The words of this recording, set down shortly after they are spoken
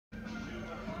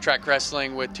Track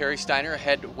Wrestling with Terry Steiner,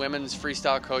 head women's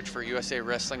freestyle coach for USA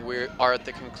Wrestling. We are at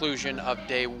the conclusion of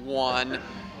day one,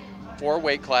 4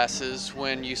 weight classes.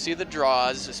 When you see the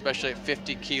draws, especially at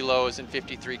 50 kilos and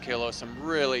 53 kilos, some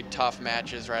really tough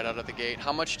matches right out of the gate.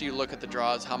 How much do you look at the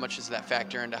draws? How much does that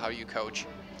factor into how you coach?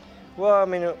 Well, I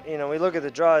mean, we look at the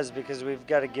draws because we've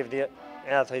got to give the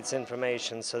athletes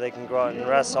information so they can go out and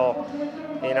wrestle,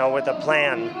 with a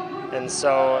plan. And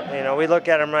so, we look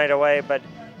at them right away, but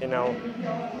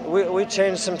we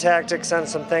changed some tactics on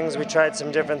some things. We tried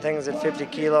some different things at 50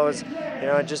 kilos.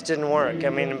 It just didn't work. I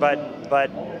mean, but I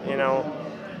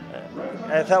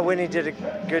thought Whitney did a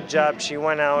good job. She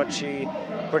went out. She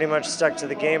pretty much stuck to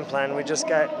the game plan. We just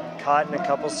got caught in a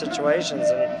couple situations,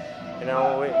 and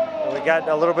we got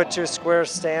a little bit too square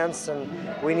stance, and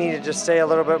we needed to stay a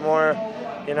little bit more,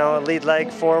 lead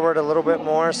leg forward a little bit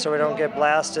more so we don't get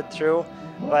blasted through.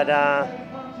 But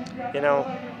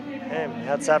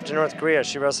hats off to North Korea.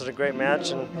 She wrestled a great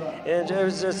match, and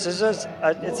it's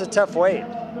a tough weight,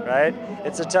 right?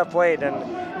 It's a tough weight, and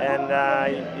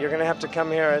you're going to have to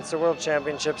come here. It's a world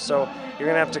championship, so you're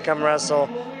going to have to come wrestle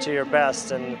to your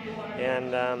best, and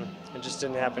it just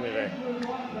didn't happen today.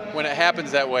 When it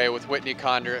happens that way with Whitney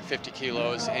Condor at 50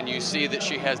 kilos, and you see that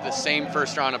she has the same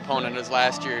first-round opponent as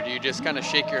last year, do you just kind of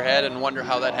shake your head and wonder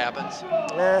how that happens?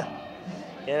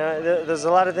 There's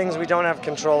a lot of things we don't have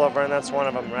control over, and that's one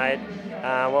of them, right?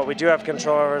 What we do have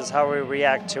control over is how we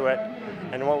react to it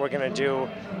and what we're going to do,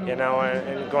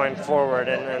 and going forward.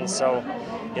 And so,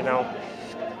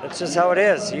 it's just how it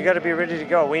is. You got to be ready to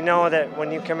go. We know that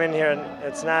when you come in here,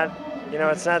 it's not,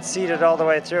 it's not seated all the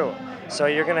way through. So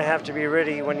you're going to have to be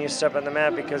ready when you step on the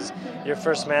mat, because your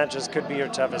first matches could be your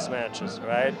toughest matches,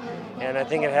 right? And I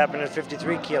think it happened at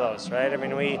 53 kilos, right? I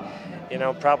mean, we,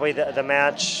 probably the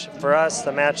match for us,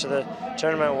 the match of the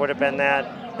tournament would have been that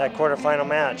quarterfinal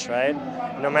match, right?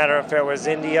 No matter if it was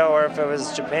India or if it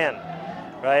was Japan,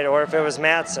 right? Or if it was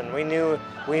Matson. We knew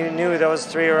those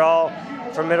three are all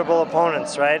formidable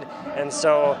opponents, right? And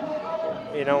so,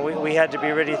 we had to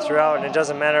be ready throughout, and it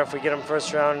doesn't matter if we get them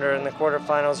first round or in the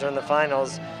quarterfinals or in the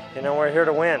finals. We're here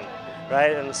to win,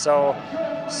 right? And so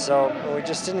we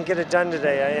just didn't get it done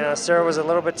today. Sarah was a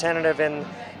little bit tentative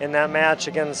in that match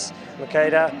against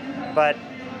Makeda, but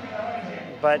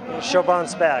she'll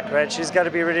bounce back, right? She's got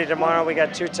to be ready tomorrow. We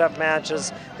got 2 tough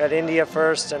matches. We got India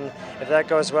first, and if that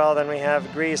goes well, then we have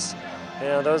Greece.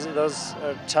 Those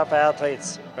are tough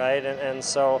athletes, right? And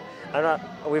so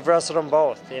we've wrestled them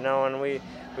both, and we've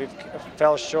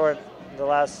fell short the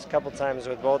last couple times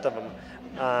with both of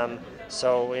them.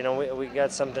 So we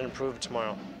got something to prove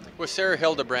tomorrow. With Sarah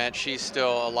Hildebrandt, she's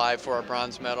still alive for a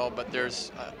bronze medal, but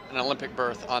there's an Olympic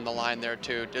berth on the line there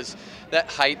too. Does that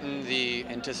heighten the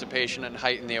anticipation and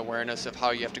heighten the awareness of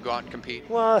how you have to go out and compete?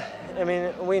 Well,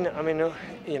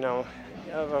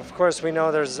 of course we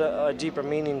know there's a deeper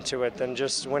meaning to it than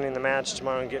just winning the match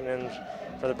tomorrow and getting in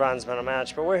for the bronze medal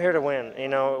match. But we're here to win,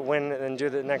 win and do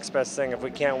the next best thing. If we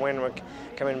can't win, we're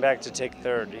coming back to take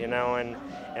third,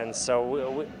 and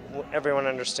so everyone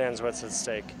understands what's at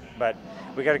stake. But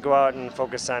we got to go out and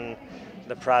focus on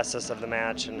the process of the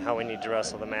match and how we need to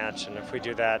wrestle the match. And if we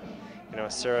do that,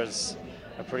 Sarah's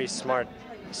a pretty smart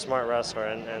wrestler,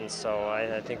 and so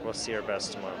I think we'll see her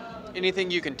best tomorrow.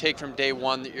 Anything you can take from day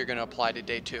one that you're going to apply to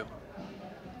day 2?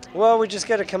 Well, we just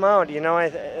got to come out.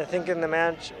 I think in the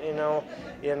match,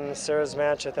 in Sarah's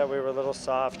match, I thought we were a little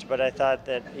soft, but I thought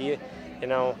that,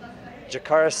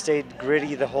 Jakara stayed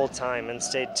gritty the whole time and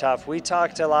stayed tough. We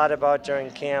talked a lot during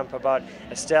camp about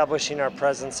establishing our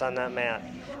presence on that mat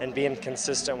and being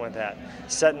consistent with that,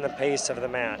 setting the pace of the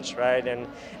match, right?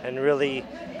 And really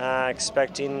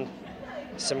expecting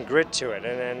some grit to it,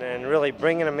 and really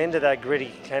bringing them into that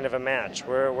gritty kind of a match.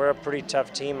 We're a pretty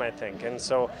tough team, I think, and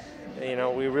so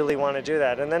we really want to do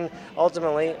that. And then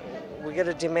ultimately, we got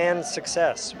to demand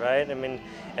success, right?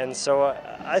 And so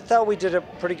I thought we did a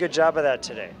pretty good job of that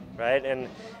today, right?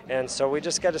 And so we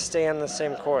just got to stay on the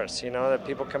same course. That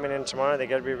people coming in tomorrow, they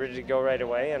got to be ready to go right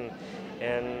away, and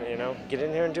get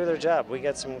in here and do their job. We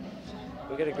got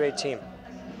a great team.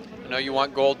 I know you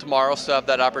want gold tomorrow, so have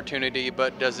that opportunity,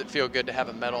 but does it feel good to have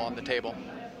a medal on the table?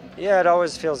 Yeah, it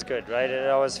always feels good, right? It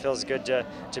always feels good to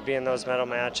be in those medal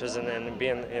matches and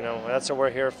being, that's what we're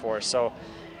here for. So,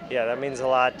 yeah, that means a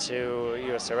lot to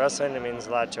USA Wrestling. It means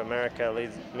a lot to America.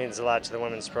 It means a lot to the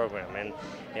women's program,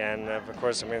 and of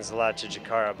course, it means a lot to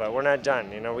Jakara. But we're not done.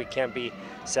 We can't be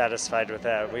satisfied with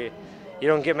that. You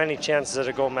don't get many chances at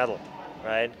a gold medal,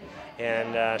 right?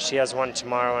 And she has one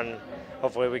tomorrow, and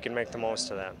hopefully, we can make the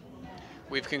most of that.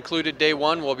 We've concluded day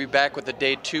 1. We'll be back with the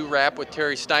day 2 wrap with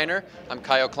Terry Steiner. I'm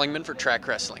Kyle Klingman for Track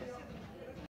Wrestling.